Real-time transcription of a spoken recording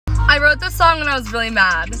I wrote this song when I was really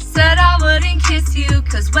mad. Said I wouldn't kiss you,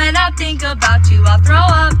 cause when I think about you, I'll throw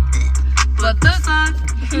up. What the fuck?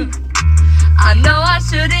 I know I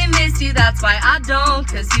shouldn't miss you, that's why I don't,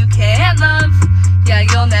 cause you can't love. Yeah,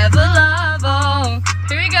 you'll never love. Oh,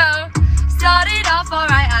 here we go. Started off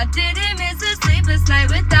alright, I didn't miss a sleepless night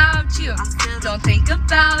without you. I still don't think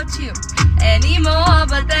about you anymore,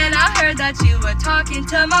 but then I heard that you were talking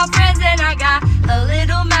to my friends and I got a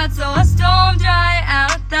little mad, so I stormed right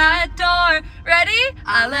out that door. Ready?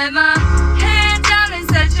 I let my head down and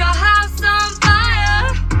set your house on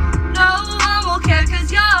fire. No one will care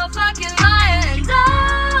cause you're a fucking liar. And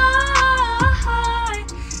I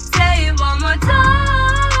say it one more time.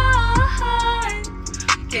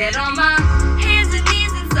 Get on my